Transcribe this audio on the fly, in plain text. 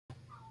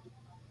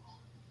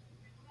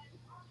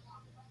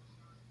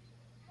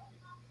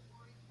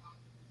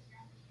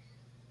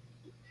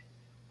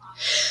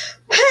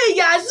Hey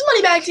guys, it's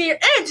Moneybags here,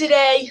 and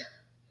today,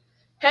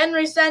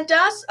 Henry sent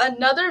us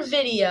another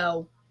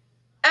video.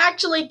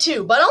 Actually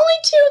two, but only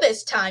two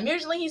this time.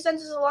 Usually he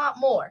sends us a lot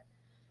more.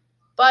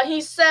 But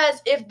he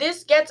says, if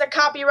this gets a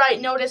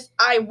copyright notice,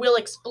 I will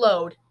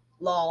explode.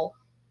 Lol.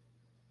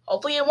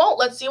 Hopefully it won't.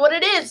 Let's see what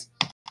it is.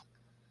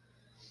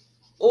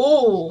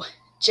 Ooh,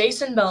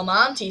 Jason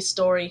Belmonte's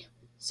story.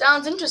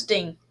 Sounds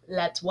interesting.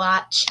 Let's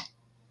watch.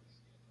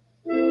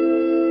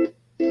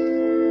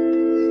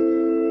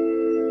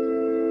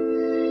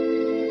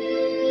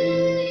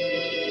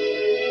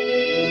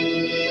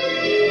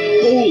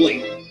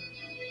 Bowling.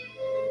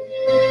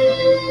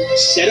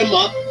 Set him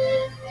up.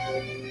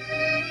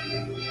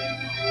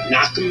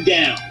 Knock him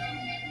down.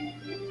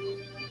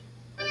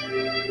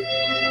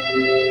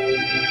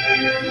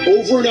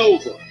 Over and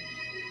over.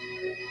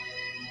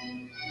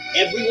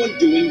 Everyone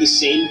doing the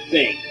same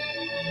thing.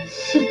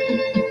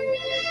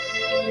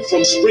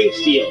 From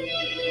Springfield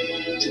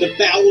to the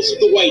bowels of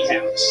the White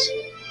House.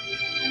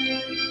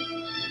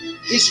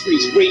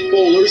 History's great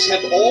bowlers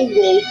have all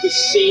rolled the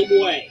same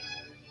way.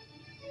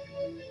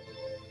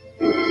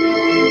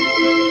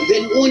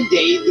 Then one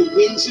day, the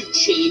winds of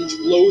change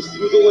blow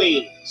through the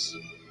lanes.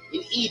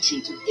 An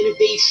agent of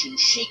innovation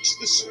shakes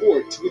the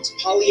sport to its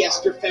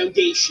polyester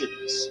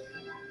foundations,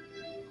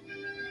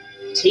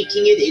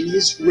 taking it in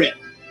his grip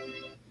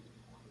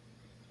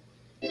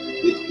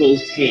with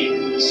both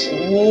hands.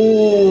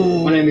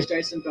 Ooh. My name is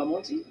Jason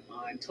Belmonte.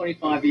 I'm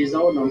 25 years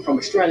old and I'm from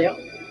Australia,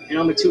 and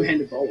I'm a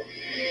two-handed bowler.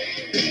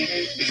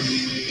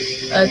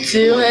 A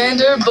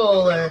two-hander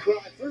bowler. When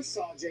I first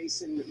saw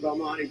Jason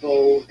Belmonte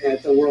bowl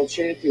at the World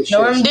Championships,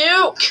 Norm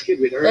Duke.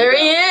 There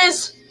he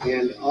is.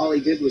 And all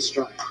he did was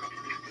strike.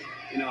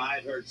 You know,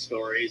 I've heard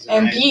stories.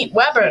 And Pete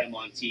Weber.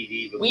 On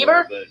TV before,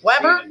 Weber? but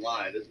Weber? seeing him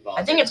live, this ball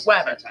I think it's is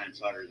Weber. 10 times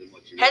harder than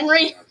what you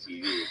Henry,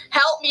 see on TV.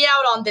 help me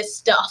out on this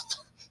stuff.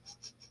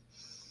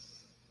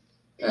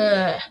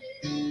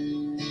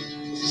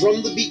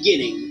 From the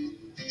beginning,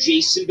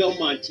 Jason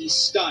Belmonte's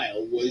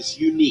style was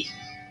unique.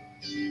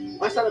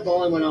 I started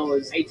bowling when I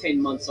was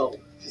 18 months old.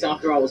 So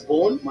after I was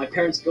born, my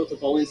parents built a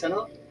bowling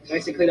centre.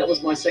 Basically, that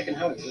was my second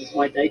home. It was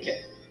my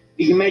daycare.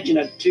 You can imagine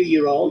a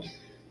 2-year-old,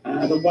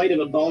 the weight of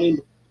a bowling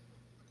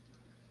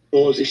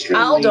ball is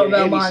extremely Aldo heavy,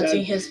 Belmonte,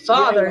 so his the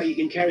only father. way you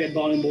can carry a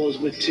bowling ball is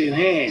with two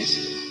hands.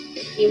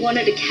 He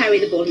wanted to carry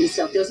the ball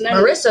himself. There was no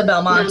Marissa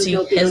Belmonte, mum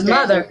helping his or dad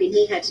mother. helping.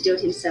 He had to do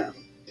it himself.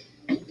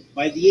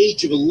 By the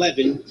age of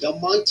 11,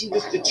 Belmonte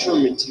was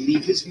determined to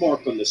leave his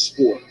mark on the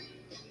sport.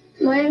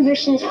 My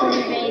ambition is to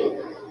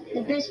be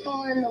the best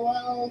bowler in the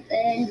world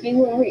and be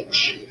real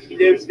rich.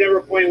 There was never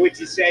a point in which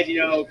you said, you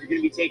know, if you're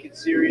going to be taken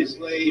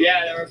seriously.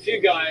 Yeah, there were a few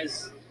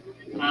guys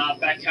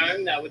back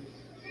home that would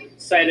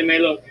say to me,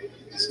 look,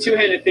 this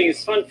two-handed thing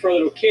is fun for a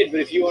little kid, but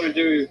if you want to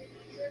do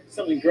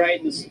something great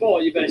in the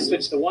sport, you better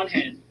switch to one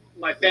hand.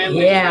 My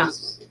family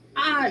was,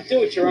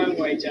 do it your own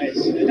way,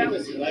 Jason. And that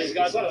was those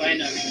guys, what do they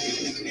know?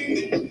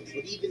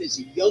 But even as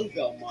a young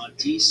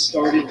Belmonte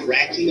started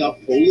racking up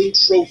bowling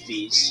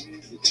trophies,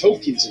 the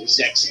tokens of his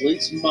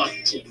excellence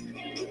mocked him.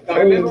 I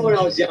remember when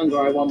I was younger,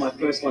 I won my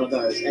first one of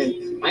those,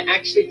 and I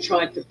actually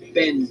tried to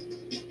bend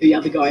the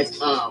other guy's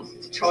arm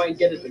to try and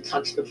get it to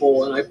touch the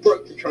ball, and I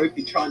broke the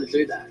trophy trying to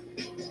do that.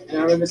 And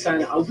I remember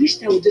saying, I wish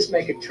they would just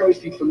make a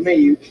trophy for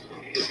me.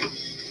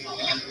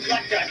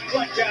 Blackjack,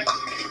 blackjack.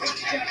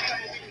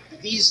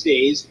 These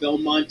days,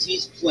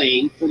 Belmonte's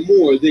playing for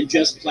more than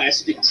just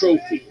plastic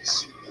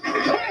trophies.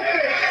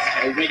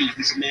 Already,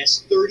 he's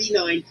amassed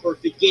 39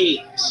 perfect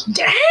games.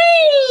 Dang!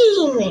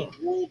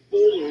 World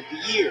Bowler of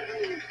the Year.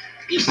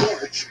 In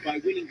March,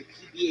 by winning the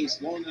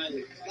PBA's Long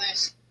Island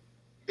Classic,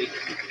 he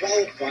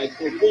qualified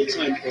for a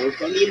full-time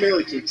berth on the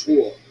American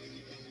Tour.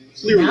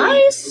 Clearly,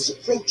 Nice. his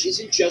approach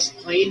isn't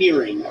just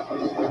pioneering,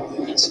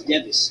 it's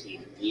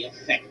devastatingly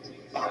effective.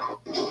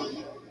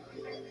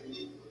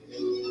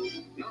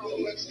 Now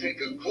let's take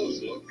a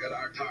close look at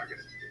our target.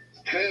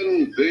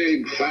 10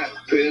 big fat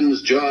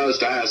pins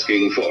just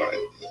asking for it.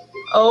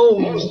 Oh.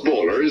 Most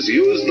bowlers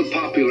use the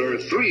popular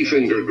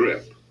 3-finger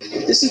grip.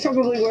 This is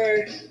probably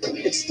where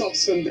it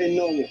stops from being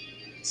normal.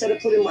 Instead of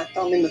putting my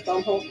thumb in the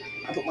thumb hole,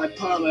 I put my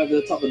palm over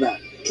the top of that,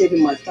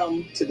 keeping my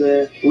thumb to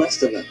the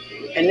left of it.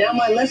 And now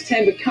my left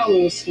hand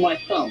becomes my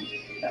thumb.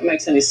 If that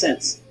makes any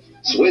sense.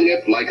 Swing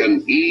it like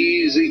an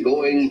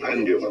easy-going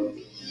pendulum.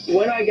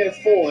 When I go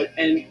forward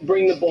and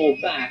bring the ball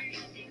back,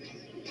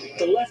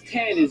 the left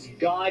hand is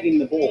guiding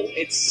the ball.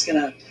 It's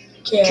gonna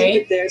keep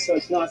it there so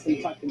it's nice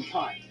and tucked and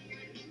tight.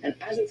 And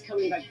as it's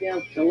coming back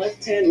down, the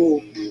left hand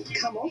will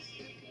come off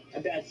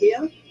about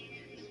here,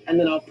 and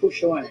then I'll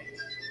push away.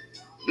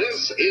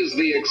 This is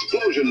the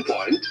explosion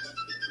point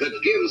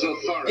that gives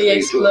authority The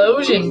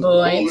explosion to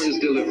a point. bowler's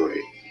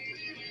delivery.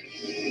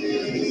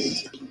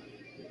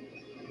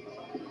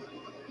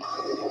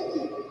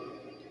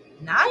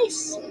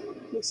 Nice.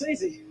 Looks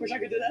easy. Wish I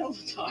could do that all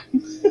the time.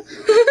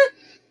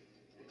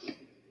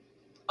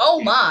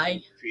 Oh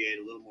my. Create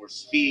a little more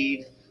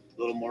speed, a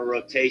little more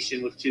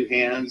rotation with two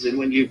hands, and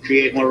when you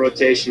create more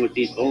rotation with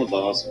these bowling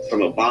balls,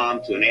 from a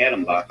bomb to an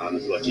atom bomb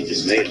is what you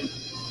just made them.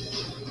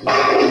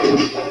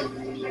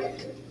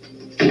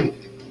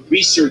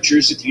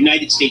 Researchers at the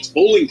United States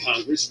Bowling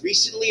Congress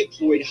recently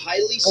employed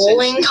highly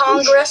sensitive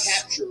motion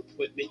capture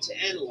equipment to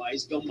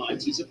analyze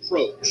Belmonte's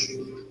approach.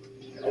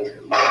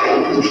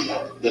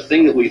 The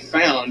thing that we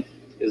found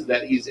is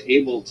that he's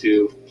able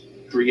to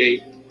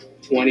create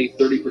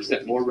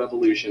 20-30% more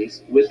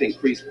revolutions with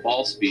increased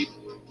ball speed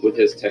with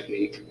his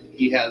technique.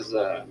 He has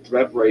a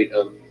rev rate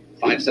of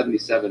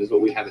 577 is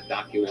what we have it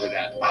documented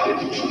at.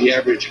 The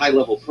average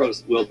high-level pro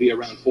will be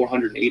around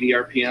 480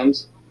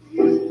 RPMs.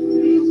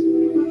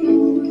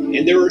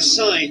 And there are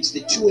signs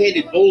that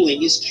two-handed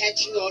bowling is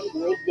catching on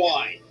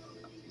worldwide.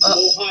 In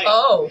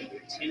Ohio,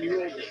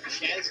 10-year-old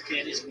Chaz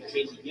Dennis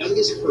became the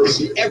youngest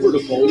person ever to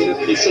bowl an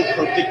official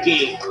perfect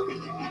game.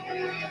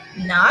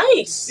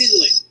 Nice.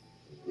 Finland,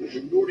 where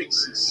the Nordic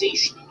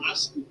sensation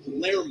Oscar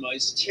Palermo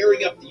is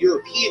tearing up the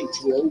European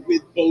tour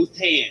with both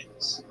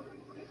hands.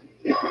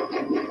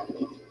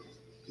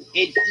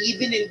 And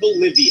even in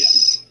Bolivia.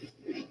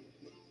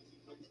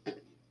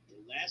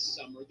 Last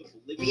summer, the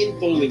Bolivian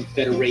Bowling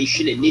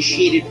Federation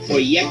initiated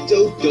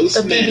Proyecto Dos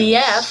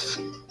Manos,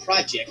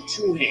 Project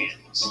Two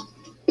Hands.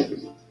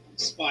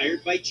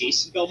 Inspired by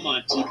Jason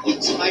Belmonte, the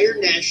entire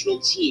national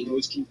team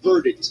was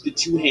converted to the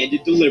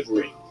two-handed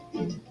delivery.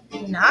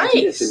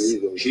 Nice.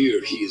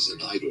 Here he is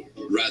an idol,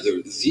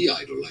 rather the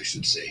idol, I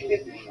should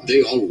say.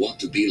 They all want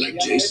to be like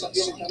Jason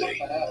someday.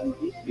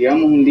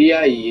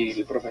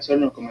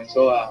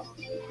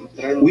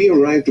 We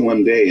arrived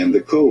one day and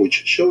the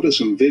coach showed us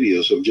some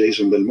videos of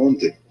Jason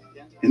Belmonte.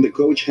 And the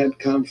coach had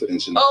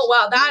confidence in us. Oh,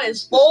 wow, that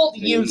is old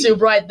YouTube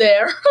right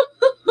there.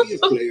 We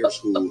have players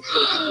who have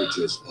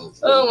averages of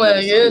oh my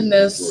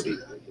goodness. 40,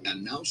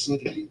 and now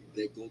suddenly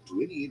they go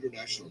to any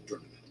international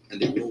tournament and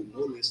they roll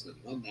no less than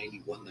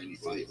 190,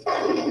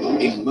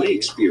 195. In my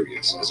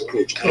experience as a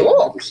coach, I've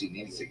never seen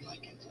anything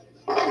like it.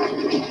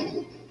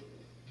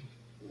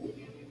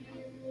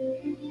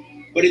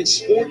 But in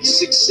sports,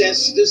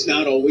 success does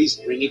not always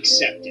bring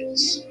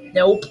acceptance.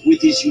 Nope.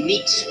 With his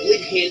unique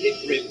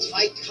split-handed grip,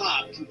 Ty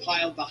Cobb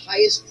compiled the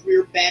highest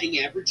career batting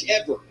average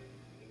ever,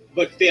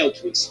 but failed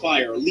to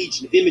inspire a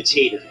legion of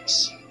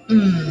imitators.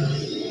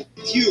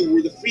 Few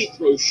were the free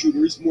throw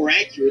shooters more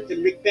accurate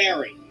than Rick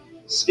Barry.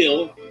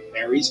 Still,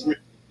 Barry's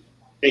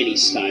rainy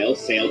style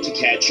failed to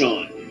catch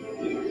on.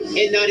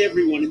 And not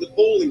everyone in the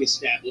bowling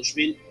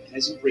establishment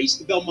has embraced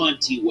the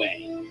Belmonte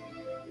way.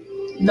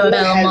 The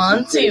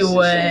Belmonte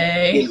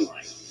way.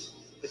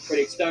 The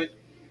critics don't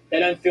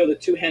feel the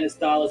two-handed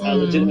style is a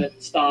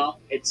legitimate style.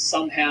 It's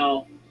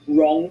somehow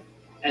wrong,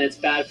 and it's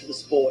bad for the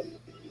sport.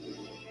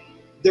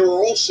 There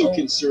are also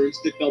concerns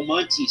that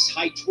Belmonte's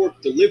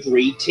high-torque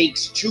delivery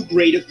takes too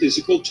great a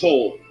physical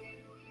toll.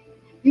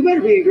 You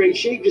better be in great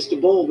shape just to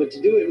bowl, but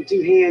to do it with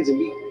two hands and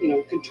be,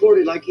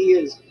 contorted like he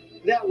is,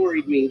 that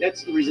worried me.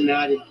 That's the reason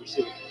I didn't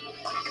pursue it.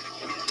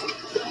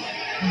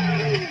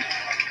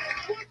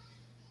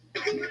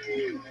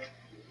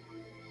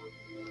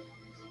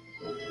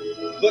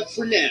 But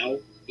for now,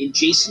 in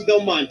Jason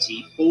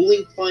Belmonte,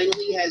 bowling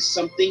finally has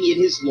something it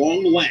has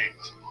long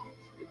lacked: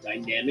 the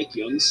dynamic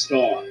young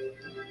star.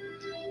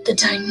 The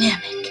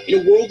dynamic. In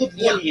a world of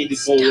one-handed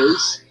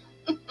bowlers,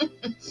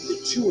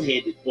 the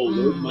two-handed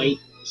bowler might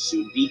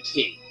soon be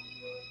king.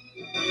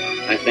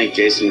 I think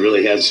Jason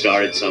really has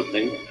started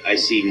something. I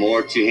see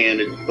more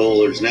two-handed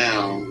bowlers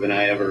now than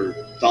I ever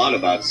thought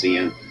about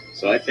seeing,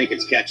 so I think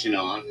it's catching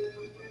on.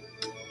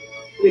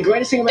 The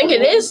greatest thing about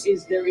bowling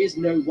is there is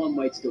no one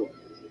way to do it.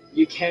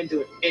 You can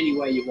do it any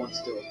way you want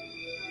to do it.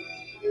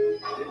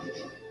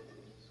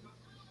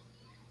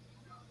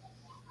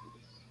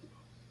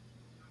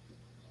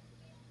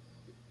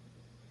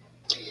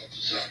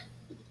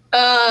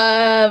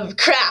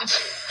 Crap.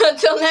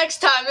 Until next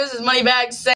time, this is Moneybags saying